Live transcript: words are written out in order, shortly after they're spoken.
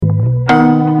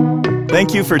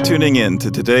Thank you for tuning in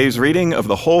to today's reading of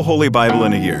the whole Holy Bible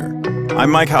in a year. I'm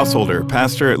Mike Householder,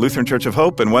 pastor at Lutheran Church of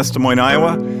Hope in West Des Moines,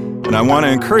 Iowa, and I want to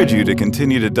encourage you to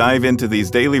continue to dive into these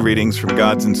daily readings from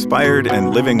God's inspired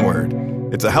and living Word.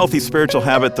 It's a healthy spiritual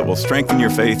habit that will strengthen your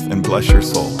faith and bless your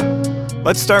soul.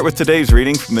 Let's start with today's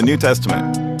reading from the New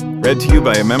Testament, read to you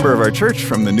by a member of our church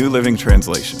from the New Living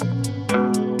Translation.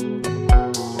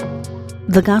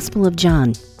 The Gospel of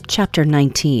John, chapter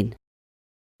 19.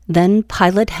 Then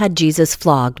Pilate had Jesus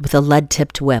flogged with a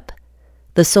lead-tipped whip.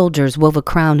 The soldiers wove a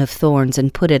crown of thorns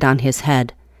and put it on his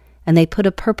head, and they put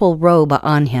a purple robe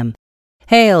on him.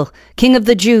 "Hail, King of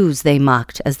the Jews!" they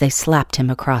mocked as they slapped him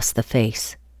across the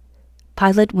face.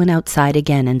 Pilate went outside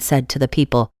again and said to the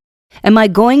people, "Am I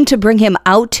going to bring him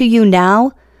out to you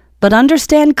now? But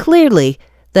understand clearly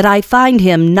that I find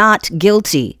him not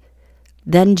guilty."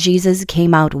 Then Jesus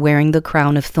came out wearing the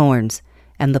crown of thorns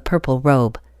and the purple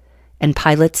robe. And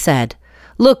Pilate said,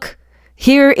 "Look,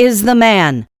 here is the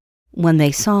man." When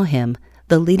they saw him,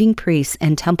 the leading priests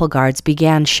and temple guards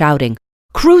began shouting,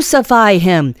 "Crucify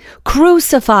him!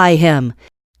 Crucify him!"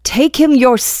 "Take him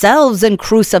yourselves and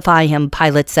crucify him,"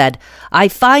 Pilate said. "I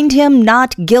find him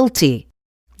not guilty."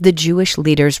 The Jewish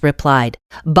leaders replied,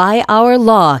 "By our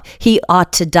law he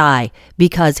ought to die,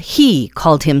 because he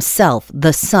called himself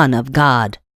the Son of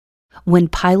God." When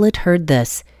Pilate heard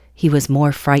this, he was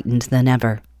more frightened than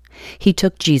ever. He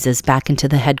took Jesus back into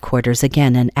the headquarters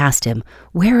again and asked him,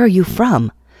 "Where are you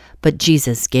from?" But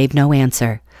Jesus gave no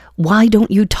answer. "Why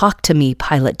don't you talk to me?"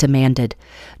 Pilate demanded.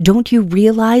 "Don't you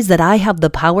realize that I have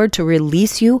the power to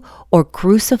release you or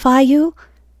crucify you?"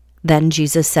 Then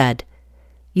Jesus said,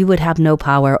 "You would have no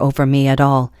power over me at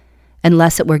all,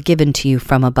 unless it were given to you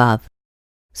from above.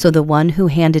 So the one who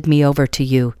handed me over to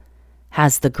you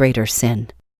has the greater sin."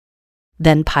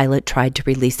 Then Pilate tried to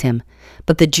release him,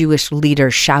 but the Jewish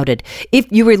leaders shouted, "If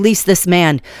you release this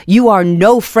man, you are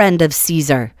no friend of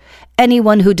Caesar.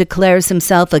 Anyone who declares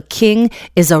himself a king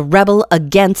is a rebel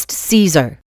against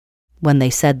Caesar." When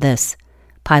they said this,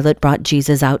 Pilate brought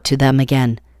Jesus out to them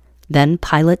again. Then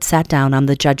Pilate sat down on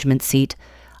the judgment seat,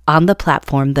 on the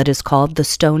platform that is called the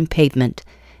Stone Pavement,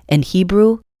 in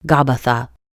Hebrew, Gabbatha.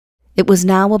 It was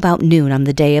now about noon on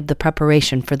the day of the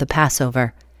preparation for the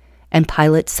Passover. And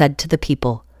Pilate said to the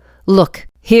people, "Look,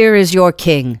 here is your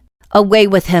king." "Away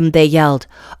with him," they yelled.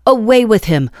 "Away with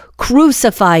him!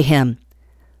 Crucify him!"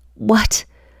 "What?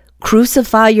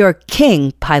 Crucify your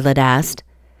king?" Pilate asked.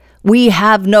 "We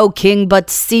have no king but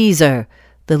Caesar,"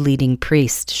 the leading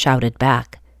priest shouted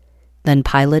back. Then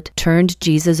Pilate turned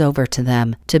Jesus over to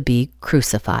them to be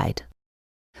crucified.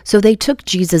 So they took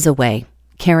Jesus away,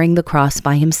 carrying the cross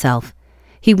by himself.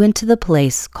 He went to the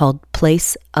place called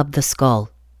Place of the Skull,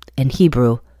 in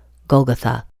Hebrew,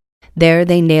 Golgotha. There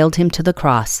they nailed him to the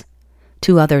cross.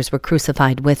 2 others were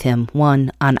crucified with him, one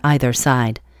on either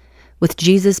side, with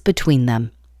Jesus between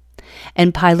them.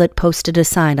 And Pilate posted a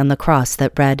sign on the cross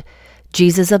that read,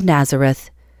 "Jesus of Nazareth,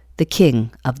 the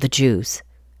King of the Jews."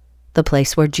 The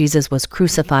place where Jesus was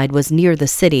crucified was near the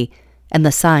city, and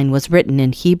the sign was written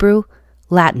in Hebrew,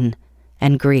 Latin,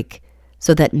 and Greek,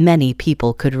 so that many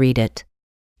people could read it.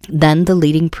 Then the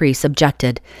leading priests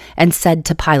objected and said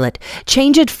to Pilate,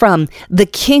 "Change it from 'the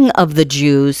King of the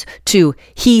Jews' to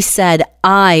 'He said,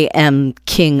 I am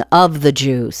King of the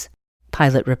Jews.'"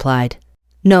 Pilate replied,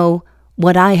 "No,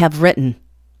 what I have written,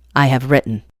 I have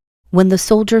written." When the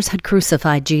soldiers had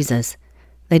crucified Jesus,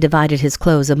 they divided his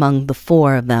clothes among the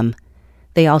 4 of them.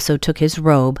 They also took his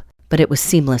robe, but it was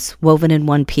seamless, woven in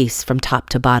one piece from top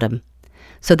to bottom.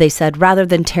 So they said, "Rather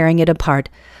than tearing it apart,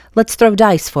 let's throw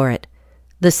dice for it."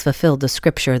 This fulfilled the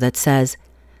scripture that says,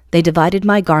 "They divided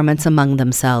my garments among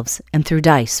themselves and threw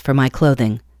dice for my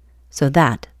clothing." So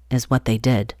that is what they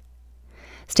did.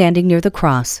 Standing near the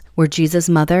cross were Jesus'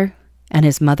 mother and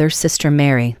his mother's sister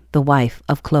Mary, the wife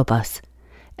of Clopas,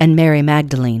 and Mary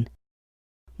Magdalene.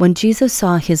 When Jesus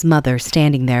saw his mother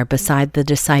standing there beside the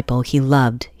disciple he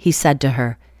loved, he said to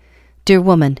her, "Dear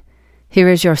woman, here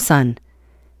is your son."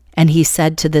 And he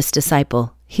said to this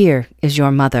disciple, "Here is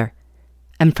your mother."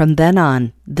 And from then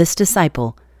on, this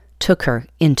disciple took her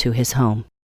into his home.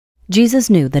 Jesus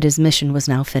knew that his mission was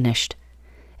now finished.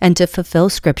 And to fulfill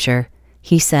Scripture,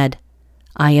 he said,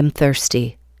 "I am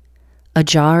thirsty." A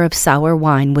jar of sour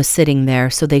wine was sitting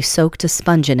there, so they soaked a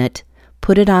sponge in it,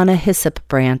 put it on a hyssop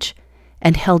branch,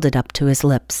 and held it up to his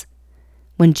lips.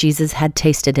 When Jesus had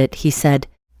tasted it, he said,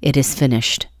 "It is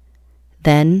finished."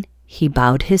 Then he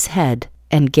bowed his head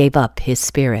and gave up his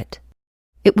spirit.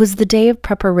 It was the day of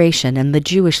preparation, and the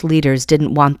Jewish leaders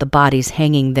didn't want the bodies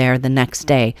hanging there the next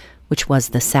day, which was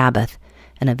the Sabbath,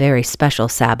 and a very special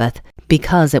Sabbath,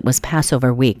 because it was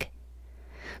Passover week.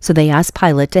 So they asked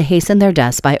Pilate to hasten their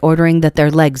deaths by ordering that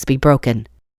their legs be broken.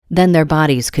 Then their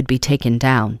bodies could be taken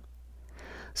down.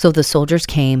 So the soldiers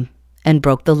came and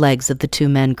broke the legs of the 2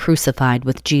 men crucified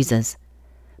with Jesus.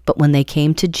 But when they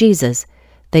came to Jesus,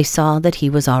 they saw that he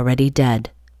was already dead.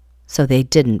 So they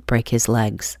didn't break his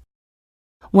legs.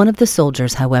 One of the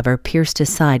soldiers, however, pierced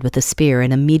his side with a spear,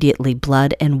 and immediately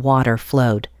blood and water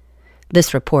flowed.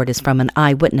 This report is from an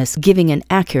eyewitness giving an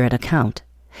accurate account.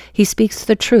 He speaks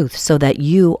the truth so that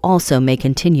you also may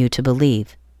continue to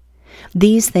believe.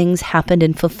 These things happened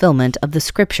in fulfillment of the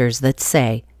scriptures that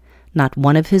say, "Not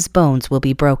one of his bones will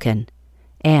be broken,"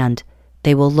 and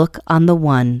 "They will look on the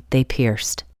one they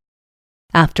pierced."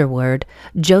 Afterward,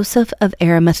 Joseph of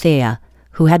Arimathea,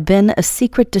 who had been a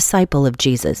secret disciple of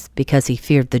Jesus because he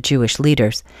feared the Jewish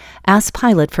leaders, asked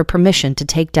Pilate for permission to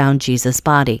take down Jesus'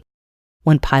 body.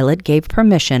 When Pilate gave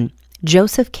permission,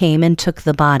 Joseph came and took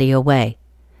the body away.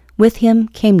 With him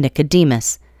came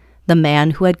Nicodemus, the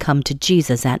man who had come to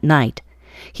Jesus at night.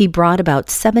 He brought about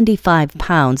 75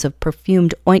 pounds of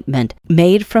perfumed ointment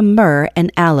made from myrrh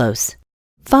and aloes.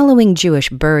 Following Jewish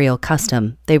burial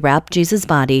custom, they wrapped Jesus'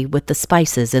 body with the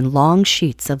spices in long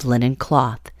sheets of linen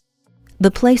cloth.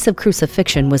 The place of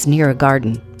crucifixion was near a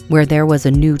garden, where there was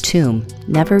a new tomb,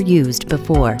 never used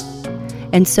before.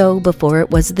 And so, before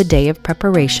it was the day of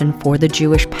preparation for the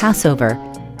Jewish Passover,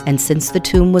 and since the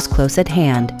tomb was close at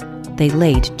hand, they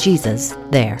laid Jesus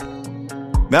there.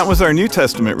 That was our New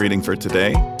Testament reading for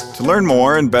today. To learn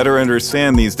more and better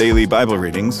understand these daily Bible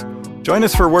readings, join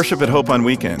us for Worship at Hope on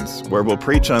weekends, where we'll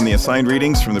preach on the assigned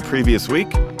readings from the previous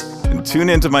week, and tune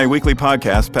into my weekly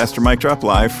podcast, Pastor Mike Drop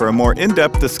Live, for a more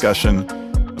in-depth discussion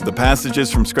of the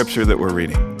passages from Scripture that we're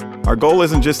reading. Our goal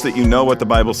isn't just that you know what the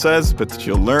Bible says, but that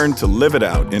you'll learn to live it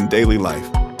out in daily life.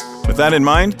 With that in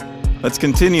mind, let's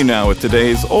continue now with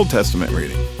today's Old Testament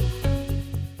reading.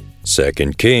 2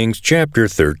 Kings chapter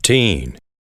 13.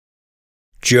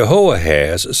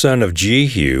 Jehoahaz, son of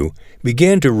Jehu,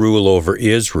 began to rule over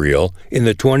Israel in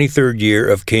the 23rd year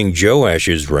of King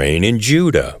Joash's reign in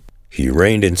Judah. He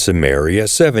reigned in Samaria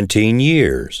 17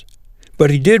 years.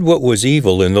 But he did what was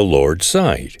evil in the Lord's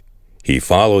sight. He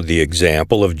followed the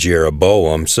example of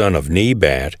Jeroboam, son of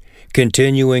Nebat,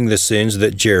 continuing the sins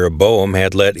that Jeroboam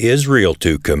had led Israel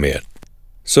to commit.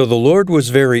 So the Lord was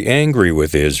very angry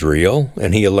with Israel,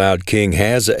 and he allowed King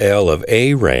Hazael of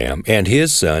Aram and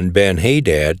his son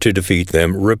Ben-Hadad to defeat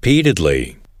them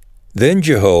repeatedly. Then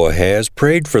Jehoahaz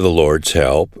prayed for the Lord's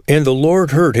help, and the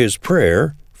Lord heard his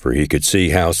prayer, for he could see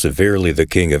how severely the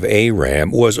king of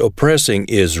Aram was oppressing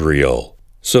Israel.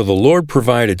 So the Lord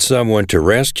provided someone to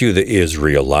rescue the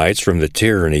Israelites from the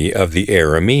tyranny of the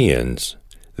Arameans.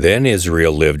 Then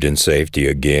Israel lived in safety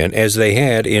again as they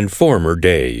had in former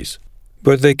days.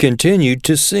 But they continued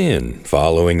to sin,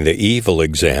 following the evil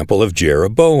example of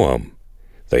Jeroboam.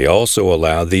 They also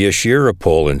allowed the Asherah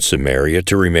pole in Samaria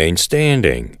to remain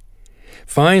standing.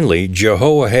 Finally,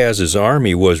 Jehoahaz's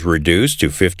army was reduced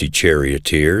to 50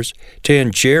 charioteers,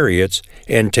 10 chariots,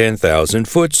 and 10,000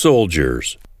 foot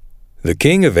soldiers. The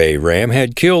king of Aram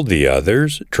had killed the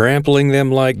others, trampling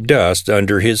them like dust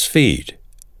under his feet.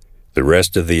 The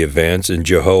rest of the events in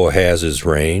Jehoahaz's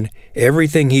reign,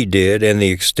 everything he did and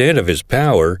the extent of his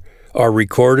power, are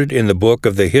recorded in the book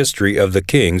of the history of the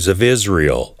kings of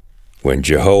Israel. When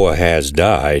Jehoahaz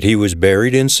died, he was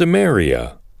buried in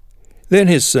Samaria. Then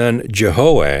his son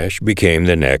Jehoash became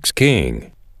the next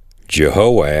king.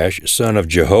 Jehoash, son of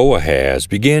Jehoahaz,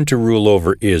 began to rule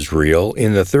over Israel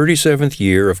in the 37th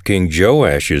year of King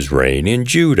Joash's reign in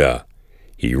Judah.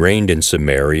 He reigned in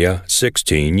Samaria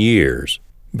 16 years.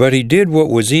 But he did what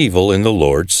was evil in the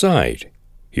Lord's sight.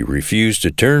 He refused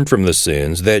to turn from the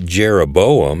sins that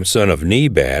Jeroboam, son of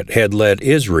Nebat, had led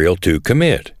Israel to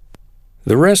commit.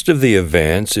 The rest of the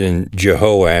events in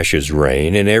Jehoash's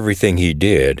reign and everything he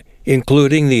did,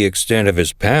 including the extent of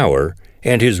his power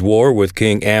and his war with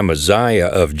King Amaziah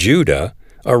of Judah,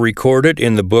 are recorded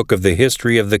in the book of the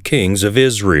history of the kings of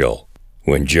Israel.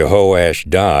 When Jehoash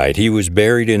died, he was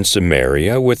buried in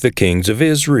Samaria with the kings of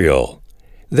Israel.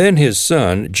 Then his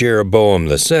son, Jeroboam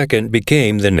II,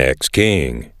 became the next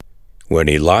king. When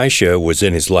Elisha was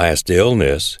in his last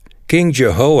illness, King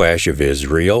Jehoash of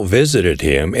Israel visited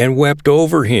him and wept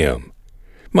over him.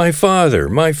 My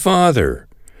father,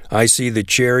 I see the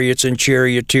chariots and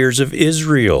charioteers of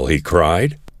Israel," he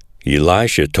cried.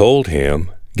 Elisha told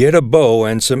him, "Get a bow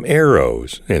and some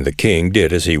arrows," and the king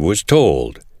did as he was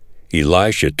told.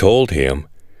 Elisha told him,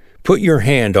 "Put your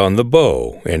hand on the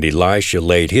bow," and Elisha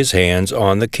laid his hands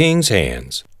on the king's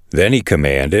hands. Then he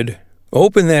commanded,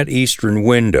 "Open that eastern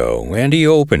window," and he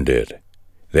opened it.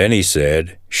 Then he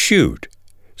said, "Shoot."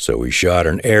 So he shot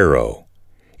an arrow.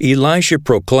 Elisha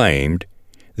proclaimed,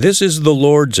 "This is the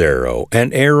Lord's arrow,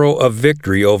 an arrow of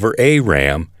victory over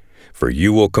Aram, for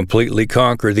you will completely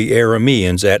conquer the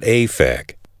Arameans at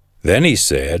Aphek." Then he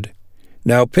said,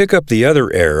 "Now pick up the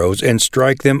other arrows and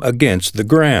strike them against the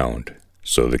ground."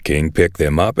 So the king picked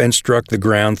them up and struck the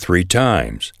ground 3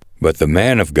 times. But the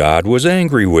man of God was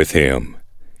angry with him.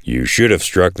 "You should have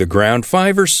struck the ground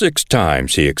 5 or 6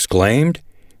 times, he exclaimed.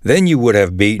 "Then you would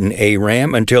have beaten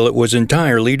Aram until it was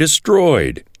entirely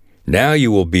destroyed. Now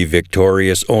you will be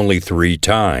victorious only 3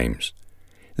 times.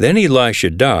 Then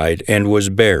Elisha died and was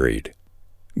buried.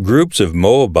 Groups of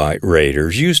Moabite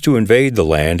raiders used to invade the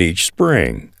land each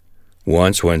spring.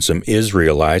 Once, when some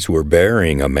Israelites were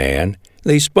burying a man,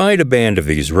 they spied a band of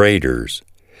these raiders.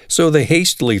 So they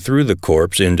hastily threw the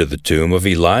corpse into the tomb of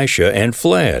Elisha and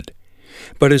fled.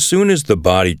 But as soon as the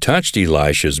body touched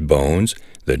Elisha's bones,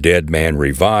 the dead man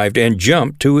revived and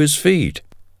jumped to his feet.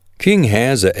 King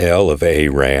Hazael of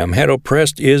Aram had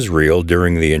oppressed Israel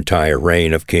during the entire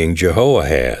reign of King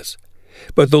Jehoahaz.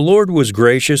 But the Lord was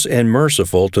gracious and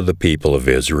merciful to the people of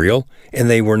Israel, and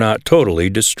they were not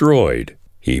totally destroyed.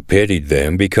 He pitied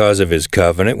them because of his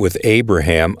covenant with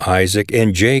Abraham, Isaac,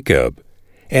 and Jacob.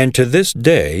 And to this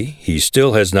day he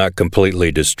still has not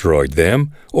completely destroyed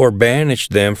them or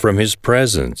banished them from his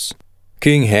presence.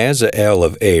 King Hazael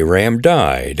of Aram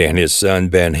died, and his son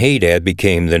Ben-Hadad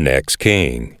became the next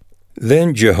king.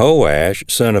 Then Jehoash,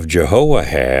 son of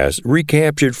Jehoahaz,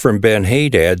 recaptured from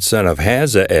Ben-Hadad, son of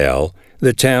Hazael,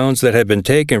 the towns that had been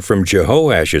taken from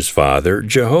Jehoash's father,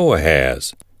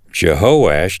 Jehoahaz.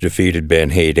 Jehoash defeated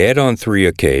Ben-Hadad on 3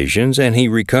 occasions, and he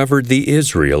recovered the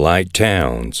Israelite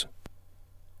towns.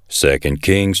 2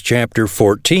 Kings chapter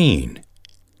 14.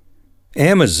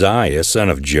 Amaziah, son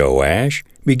of Joash,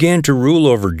 began to rule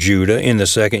over Judah in the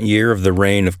 2nd year of the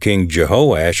reign of King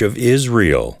Jehoash of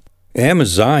Israel.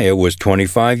 Amaziah was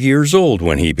 25 years old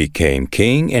when he became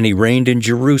king, and he reigned in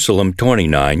Jerusalem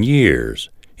 29 years.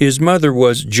 His mother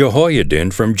was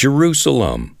Jehoiadin from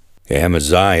Jerusalem.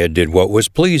 Amaziah did what was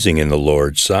pleasing in the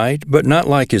Lord's sight, but not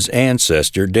like his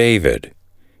ancestor David.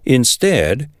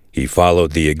 Instead, he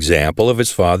followed the example of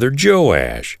his father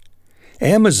Joash.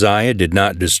 Amaziah did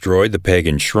not destroy the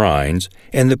pagan shrines,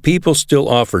 and the people still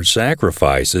offered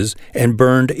sacrifices and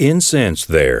burned incense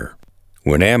there.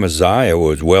 When Amaziah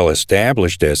was well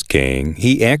established as king,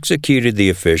 he executed the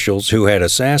officials who had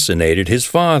assassinated his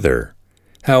father.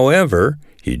 However,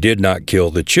 he did not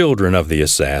kill the children of the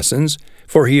assassins,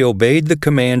 for he obeyed the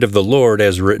command of the Lord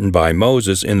as written by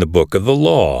Moses in the book of the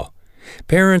law.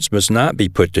 Parents must not be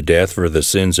put to death for the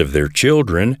sins of their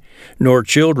children, nor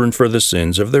children for the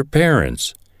sins of their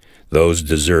parents. Those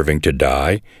deserving to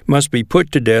die must be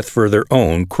put to death for their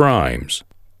own crimes.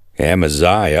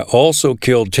 Amaziah also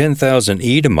killed 10,000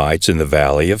 Edomites in the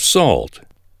Valley of Salt.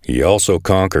 He also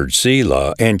conquered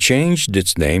Selah and changed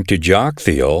its name to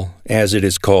Joktheel, as it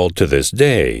is called to this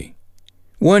day.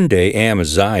 One day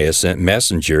Amaziah sent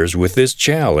messengers with this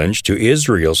challenge to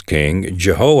Israel's king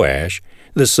Jehoash,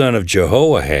 the son of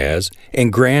Jehoahaz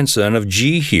and grandson of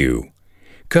Jehu.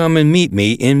 "Come and meet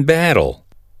me in battle."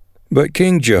 But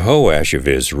King Jehoash of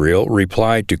Israel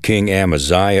replied to King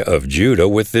Amaziah of Judah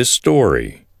with this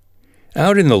story.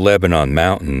 Out in the Lebanon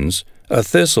mountains, a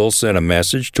thistle sent a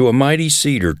message to a mighty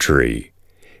cedar tree.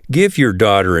 "Give your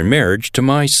daughter in marriage to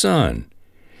my son."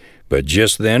 But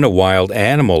just then a wild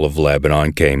animal of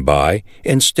Lebanon came by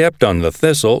and stepped on the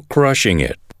thistle, crushing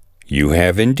it. "You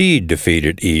have indeed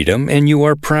defeated Edom, and you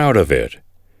are proud of it.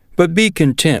 But be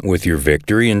content with your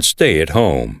victory and stay at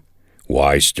home.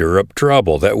 Why stir up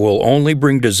trouble that will only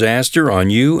bring disaster on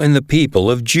you and the people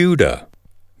of Judah?"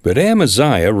 But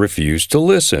Amaziah refused to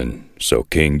listen, so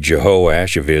King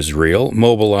Jehoash of Israel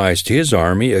mobilized his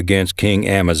army against King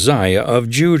Amaziah of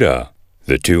Judah.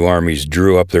 The 2 armies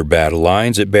drew up their battle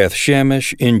lines at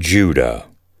Beth-Shemesh in Judah.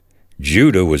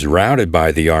 Judah was routed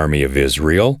by the army of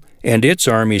Israel, and its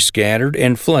army scattered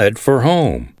and fled for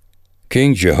home.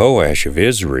 King Jehoash of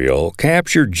Israel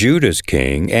captured Judah's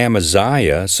king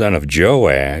Amaziah, son of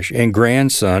Joash and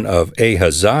grandson of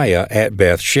Ahaziah, at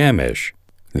Beth-Shemesh.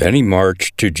 Then he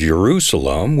marched to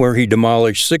Jerusalem, where he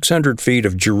demolished 600 feet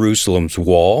of Jerusalem's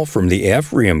wall from the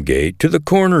Ephraim gate to the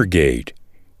corner gate.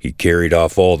 He carried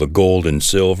off all the gold and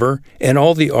silver and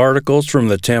all the articles from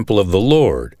the temple of the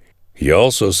Lord. He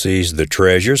also seized the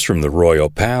treasures from the royal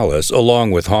palace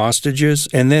along with hostages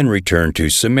and then returned to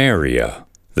Samaria.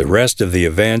 The rest of the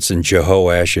events in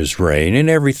Jehoash's reign and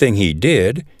everything he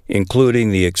did,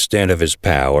 including the extent of his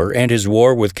power and his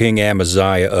war with King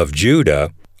Amaziah of Judah,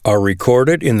 are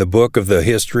recorded in the book of the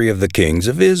history of the kings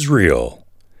of Israel.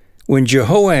 When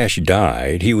Jehoash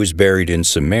died, he was buried in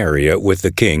Samaria with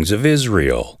the kings of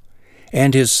Israel.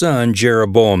 and his son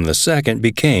Jeroboam II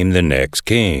became the next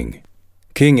king.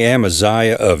 King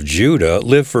Amaziah of Judah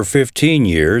lived for 15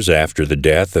 years after the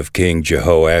death of King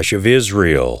Jehoash of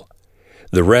Israel.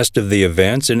 The rest of the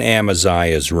events in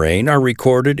Amaziah's reign are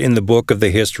recorded in the book of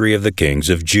the history of the kings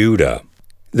of Judah.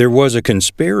 There was a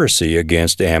conspiracy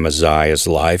against Amaziah's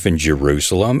life in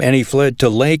Jerusalem, and he fled to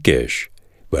Lachish.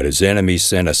 But his enemies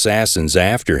sent assassins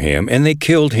after him, and they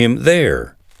killed him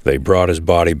there. They brought his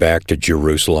body back to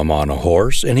Jerusalem on a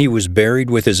horse, and he was buried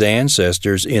with his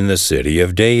ancestors in the city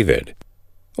of David.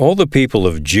 All the people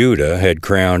of Judah had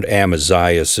crowned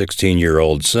Amaziah's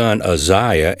 16-year-old son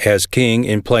Uzziah as king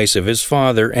in place of his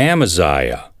father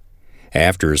Amaziah.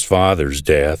 After his father's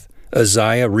death,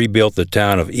 Uzziah rebuilt the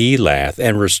town of Elath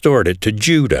and restored it to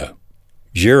Judah.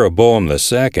 Jeroboam II,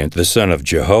 the son of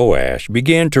Jehoash,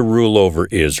 began to rule over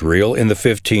Israel in the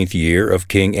 15th year of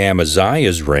King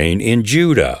Amaziah's reign in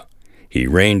Judah. He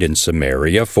reigned in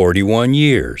Samaria 41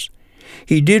 years.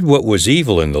 He did what was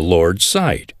evil in the Lord's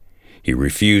sight. He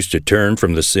refused to turn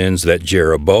from the sins that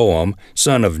Jeroboam,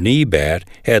 son of Nebat,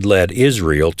 had led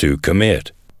Israel to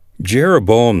commit.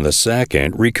 Jeroboam II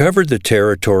recovered the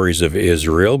territories of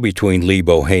Israel between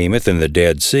Lebo-Hamath and the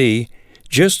Dead Sea,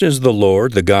 just as the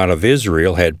Lord, the God of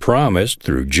Israel, had promised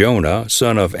through Jonah,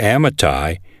 son of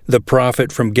Amittai, the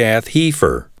prophet from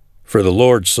Gath-Hepher. For the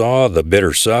Lord saw the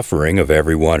bitter suffering of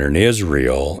everyone in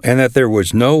Israel, and that there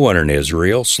was no one in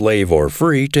Israel, slave or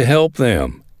free, to help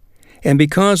them. And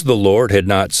because the Lord had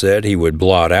not said he would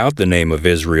blot out the name of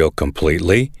Israel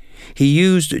completely, he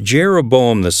used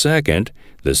Jeroboam II,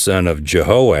 the son of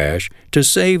Jehoash, to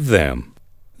save them.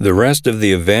 The rest of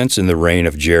the events in the reign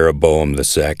of Jeroboam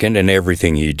II and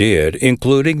everything he did,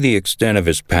 including the extent of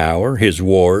his power, his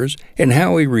wars, and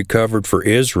how he recovered for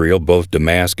Israel both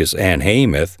Damascus and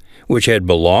Hamath, which had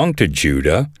belonged to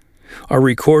Judah, are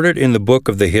recorded in the book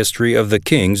of the history of the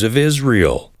kings of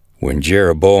Israel. When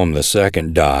Jeroboam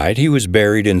II died, he was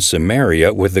buried in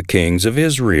Samaria with the kings of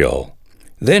Israel.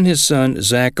 Then his son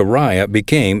Zechariah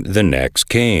became the next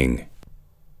king.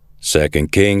 2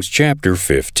 Kings chapter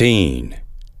 15.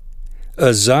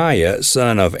 Uzziah,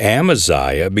 son of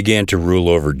Amaziah, began to rule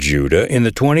over Judah in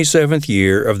the 27th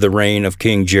year of the reign of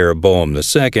King Jeroboam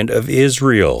II of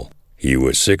Israel. He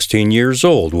was 16 years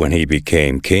old when he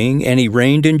became king, and he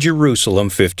reigned in Jerusalem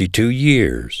 52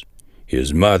 years.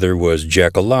 His mother was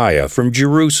Jechaliah from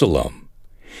Jerusalem.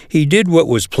 He did what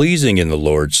was pleasing in the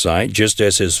Lord's sight, just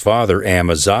as his father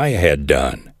Amaziah had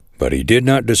done. But he did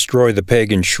not destroy the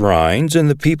pagan shrines, and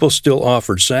the people still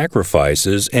offered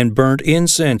sacrifices and burnt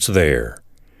incense there.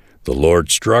 The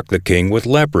Lord struck the king with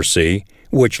leprosy,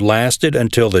 which lasted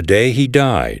until the day he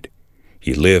died.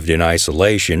 He lived in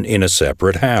isolation in a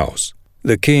separate house.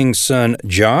 The king's son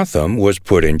Jotham was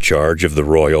put in charge of the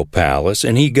royal palace,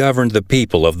 and he governed the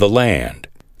people of the land.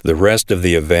 The rest of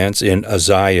the events in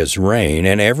Uzziah's reign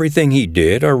and everything he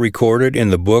did are recorded in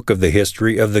the book of the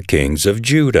history of the kings of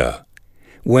Judah.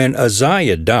 When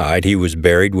Uzziah died, he was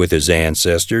buried with his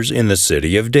ancestors in the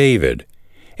city of David,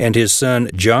 and his son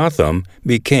Jotham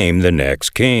became the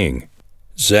next king.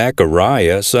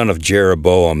 Zechariah, son of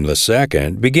Jeroboam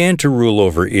II, began to rule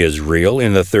over Israel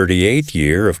in the 38th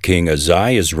year of King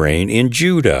Uzziah's reign in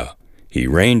Judah. He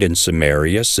reigned in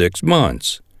Samaria 6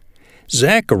 months.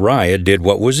 Zechariah did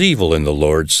what was evil in the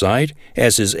Lord's sight,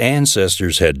 as his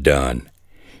ancestors had done.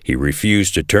 He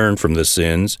refused to turn from the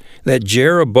sins that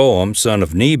Jeroboam, son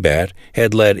of Nebat,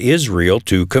 had led Israel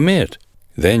to commit.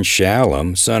 Then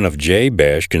Shallum, son of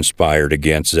Jabesh, conspired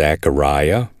against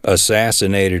Zechariah,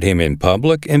 assassinated him in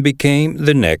public, and became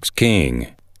the next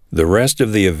king. The rest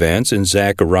of the events in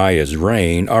Zechariah's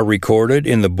reign are recorded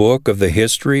in the book of the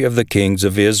history of the kings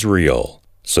of Israel.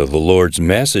 So the Lord's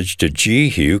message to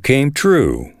Jehu came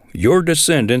true. Your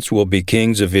descendants will be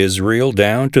kings of Israel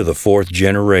down to the 4th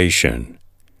generation.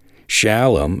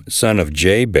 Shallum, son of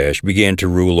Jabesh, began to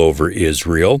rule over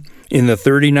Israel in the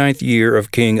 39th year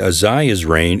of King Uzziah's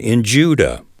reign in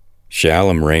Judah.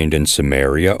 Shallum reigned in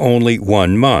Samaria only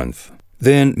 1 month.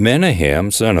 Then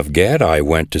Menahem, son of Gadai,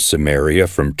 went to Samaria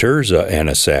from Tirzah and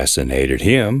assassinated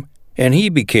him, and he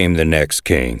became the next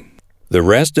king. The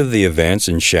rest of the events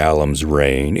in Shallum's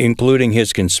reign, including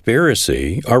his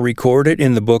conspiracy, are recorded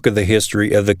in the book of the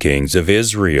history of the kings of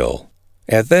Israel.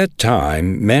 At that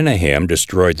time, Menahem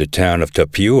destroyed the town of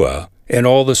Tappuah and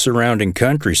all the surrounding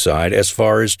countryside as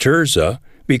far as Tirzah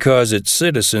because its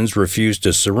citizens refused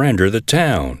to surrender the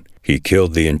town. He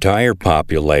killed the entire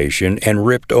population and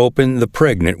ripped open the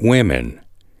pregnant women.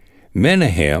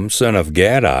 Menahem, son of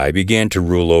Gadai, began to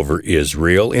rule over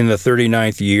Israel in the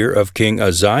 39th year of King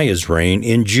Uzziah's reign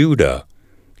in Judah.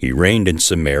 He reigned in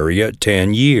Samaria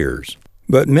 10 years.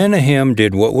 But Menahem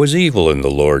did what was evil in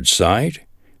the Lord's sight.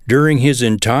 During his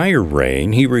entire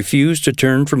reign, he refused to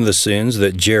turn from the sins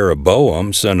that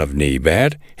Jeroboam, son of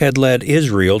Nebat, had led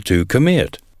Israel to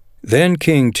commit. Then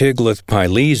King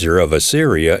Tiglath-Pileser of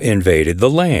Assyria invaded the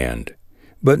land.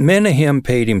 But Menahem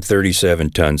paid him 37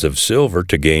 tons of silver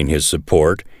to gain his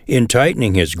support in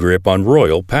tightening his grip on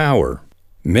royal power.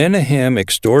 Menahem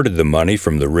extorted the money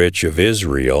from the rich of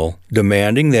Israel,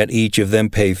 demanding that each of them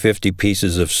pay 50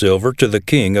 pieces of silver to the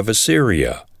king of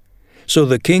Assyria. So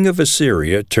the king of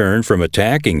Assyria turned from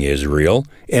attacking Israel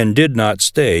and did not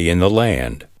stay in the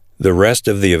land. The rest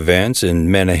of the events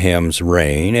in Menahem's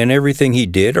reign and everything he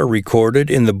did are recorded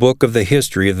in the book of the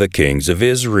history of the kings of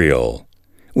Israel.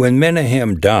 When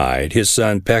Menahem died, his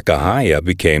son Pekahiah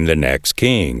became the next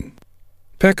king.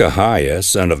 Pekahiah,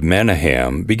 son of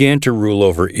Menahem, began to rule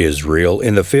over Israel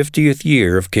in the 50th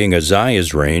year of King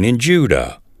Uzziah's reign in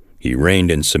Judah. He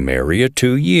reigned in Samaria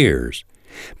 2 years.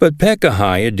 But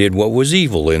Pekahiah did what was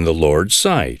evil in the Lord's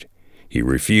sight. He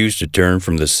refused to turn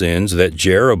from the sins that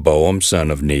Jeroboam, son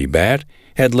of Nebat,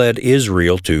 had led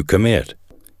Israel to commit.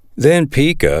 Then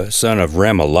Pekah, son of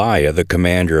Remaliah, the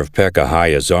commander of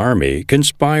Pekahiah's army,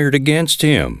 conspired against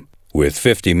him. With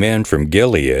 50 men from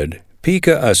Gilead,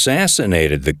 Pekah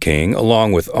assassinated the king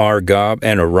along with Argob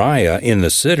and Uriah in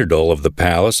the citadel of the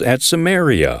palace at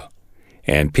Samaria,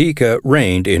 and Pekah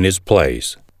reigned in his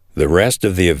place. The rest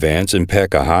of the events in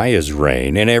Pekahiah's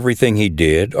reign and everything he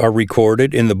did are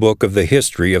recorded in the book of the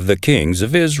history of the kings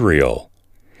of Israel.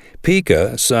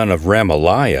 Pekah, son of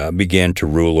Remaliah, began to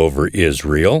rule over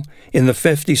Israel in the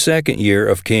 52nd year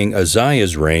of King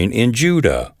Uzziah's reign in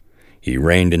Judah. He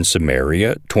reigned in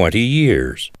Samaria 20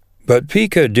 years. But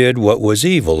Pekah did what was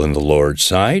evil in the Lord's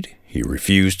sight. He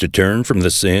refused to turn from the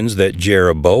sins that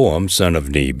Jeroboam, son of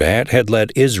Nebat, had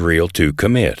led Israel to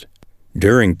commit.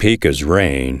 During Pekah's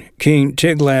reign, King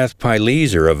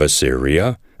Tiglath-Pileser of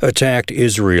Assyria attacked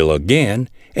Israel again,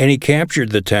 and he captured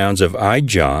the towns of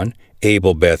Ijon,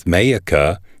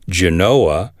 Abel-Beth-Maacah,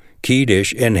 Genoa,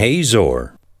 Kedesh, and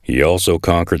Hazor. He also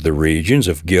conquered the regions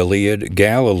of Gilead,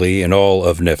 Galilee, and all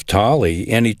of Naphtali,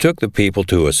 and he took the people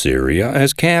to Assyria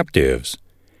as captives.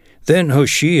 Then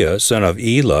Hoshea, son of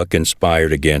Elah,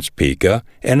 conspired against Pekah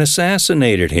and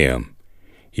assassinated him.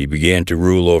 He began to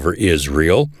rule over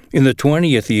Israel in the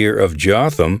 20th year of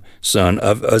Jotham, son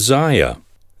of Uzziah.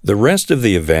 The rest of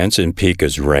the events in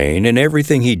Pekah's reign and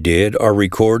everything he did are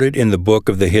recorded in the book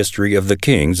of the history of the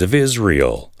kings of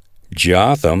Israel.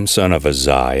 Jotham, son of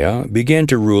Uzziah, began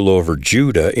to rule over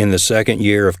Judah in the 2nd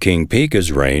year of King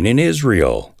Pekah's reign in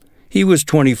Israel. He was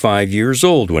 25 years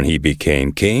old when he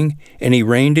became king, and he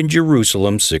reigned in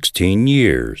Jerusalem 16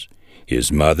 years.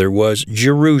 His mother was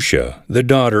Jerusha, the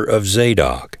daughter of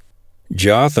Zadok.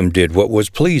 Jotham did what was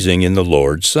pleasing in the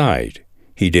Lord's sight.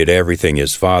 He did everything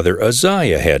his father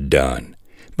Uzziah had done.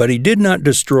 But he did not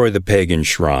destroy the pagan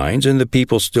shrines, and the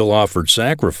people still offered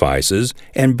sacrifices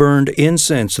and burned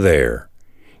incense there.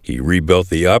 He rebuilt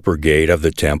the upper gate of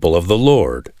the temple of the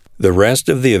Lord. The rest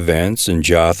of the events in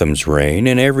Jotham's reign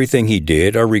and everything he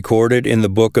did are recorded in the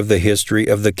book of the history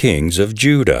of the kings of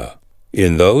Judah.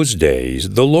 In those days,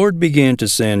 the Lord began to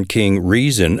send King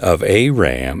Rezin of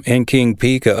Aram and King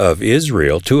Pekah of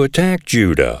Israel to attack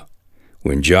Judah.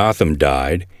 When Jotham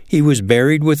died, he was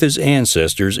buried with his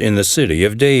ancestors in the city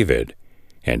of David,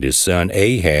 and his son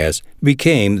Ahaz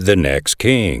became the next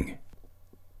king.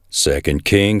 2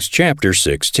 Kings chapter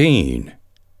 16.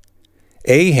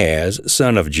 Ahaz,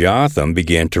 son of Jotham,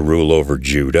 began to rule over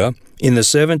Judah in the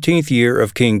 17th year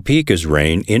of King Pekah's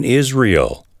reign in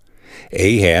Israel.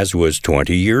 Ahaz was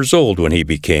 20 years old when he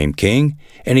became king,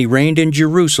 and he reigned in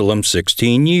Jerusalem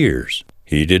 16 years.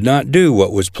 He did not do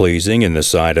what was pleasing in the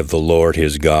sight of the Lord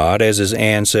his God as his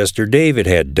ancestor David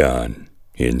had done.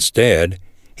 Instead,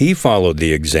 he followed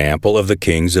the example of the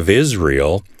kings of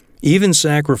Israel, even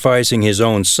sacrificing his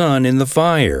own son in the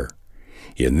fire.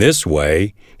 In this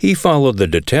way, he followed the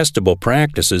detestable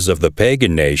practices of the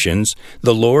pagan nations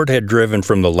the Lord had driven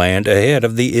from the land ahead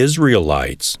of the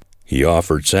Israelites. He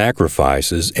offered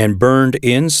sacrifices and burned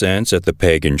incense at the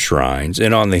pagan shrines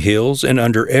and on the hills and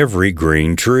under every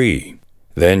green tree.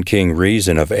 Then King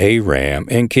Rezin of Aram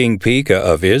and King Pekah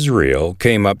of Israel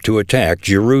came up to attack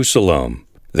Jerusalem.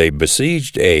 They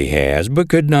besieged Ahaz but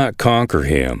could not conquer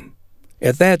him.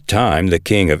 At that time the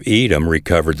king of Edom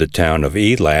recovered the town of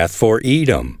Elath for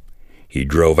Edom. He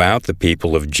drove out the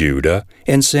people of Judah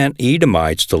and sent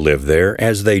Edomites to live there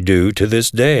as they do to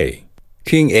this day.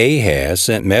 King Ahaz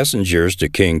sent messengers to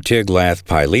King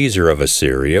Tiglath-Pileser of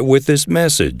Assyria with this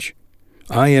message: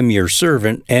 "I am your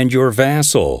servant and your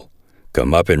vassal.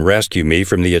 Come up and rescue me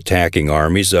from the attacking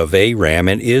armies of Aram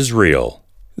and Israel."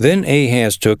 Then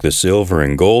Ahaz took the silver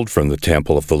and gold from the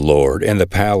temple of the Lord and the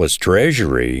palace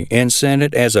treasury and sent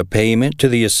it as a payment to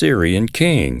the Assyrian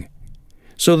king.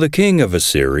 So the king of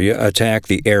Assyria attacked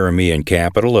the Aramean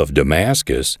capital of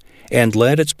Damascus and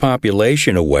led its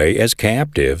population away as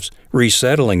captives,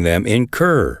 resettling them in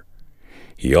Kir.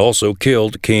 He also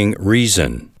killed King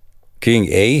Rezin.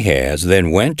 King Ahaz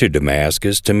then went to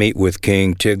Damascus to meet with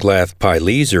King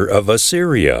Tiglath-Pileser of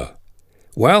Assyria.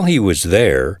 While he was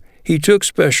there, he took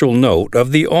special note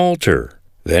of the altar.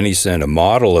 Then he sent a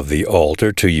model of the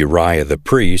altar to Uriah the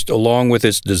priest along with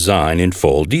its design in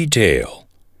full detail.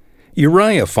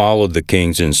 Uriah followed the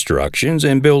king's instructions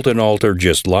and built an altar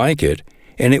just like it,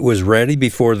 and it was ready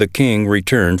before the king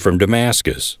returned from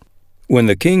Damascus. When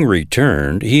the king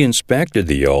returned, he inspected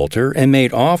the altar and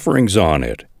made offerings on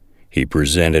it. He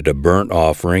presented a burnt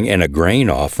offering and a grain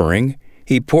offering.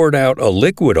 He poured out a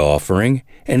liquid offering,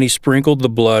 and he sprinkled the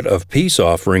blood of peace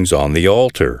offerings on the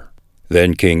altar.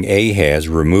 Then King Ahaz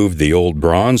removed the old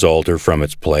bronze altar from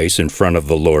its place in front of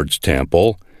the Lord's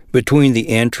temple, between the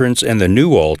entrance and the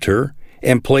new altar,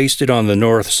 and placed it on the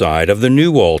north side of the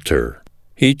new altar.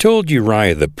 He told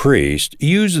Uriah the priest,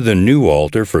 "Use the new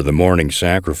altar for the morning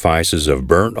sacrifices of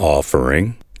burnt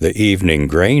offering, the evening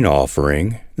grain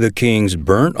offering, the king's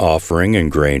burnt offering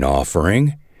and grain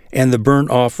offering, and the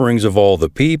burnt offerings of all the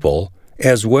people,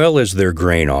 as well as their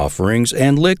grain offerings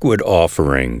and liquid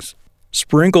offerings.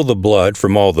 Sprinkle the blood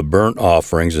from all the burnt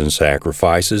offerings and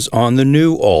sacrifices on the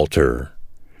new altar.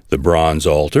 The bronze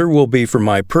altar will be for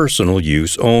my personal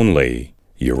use only."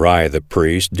 Uriah the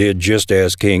priest did just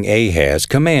as King Ahaz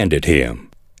commanded him.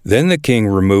 Then the king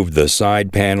removed the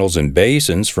side panels and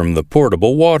basins from the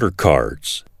portable water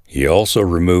carts. He also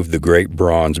removed the great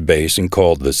bronze basin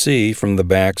called the sea from the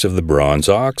backs of the bronze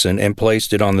oxen and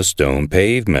placed it on the stone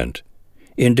pavement.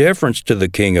 In deference to the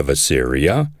king of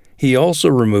Assyria, he also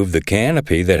removed the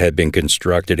canopy that had been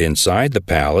constructed inside the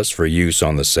palace for use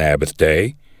on the Sabbath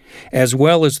day, as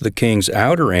well as the king's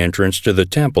outer entrance to the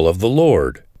temple of the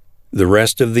Lord. The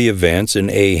rest of the events in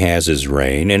Ahaz's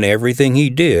reign and everything he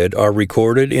did are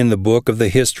recorded in the book of the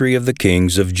history of the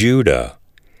kings of Judah.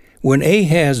 When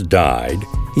Ahaz died,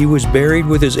 he was buried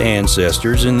with his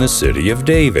ancestors in the city of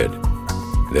David.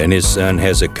 Then his son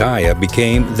Hezekiah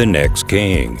became the next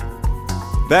king.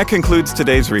 That concludes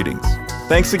today's readings.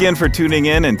 Thanks again for tuning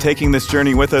in and taking this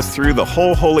journey with us through the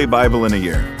whole Holy Bible in a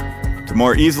year. To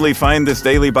more easily find this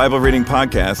daily Bible reading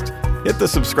podcast, hit the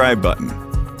subscribe button.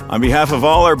 On behalf of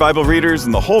all our Bible readers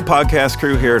and the whole podcast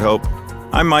crew here at Hope,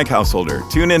 I'm Mike Householder.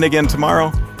 Tune in again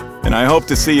tomorrow, and I hope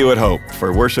to see you at Hope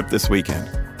for worship this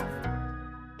weekend.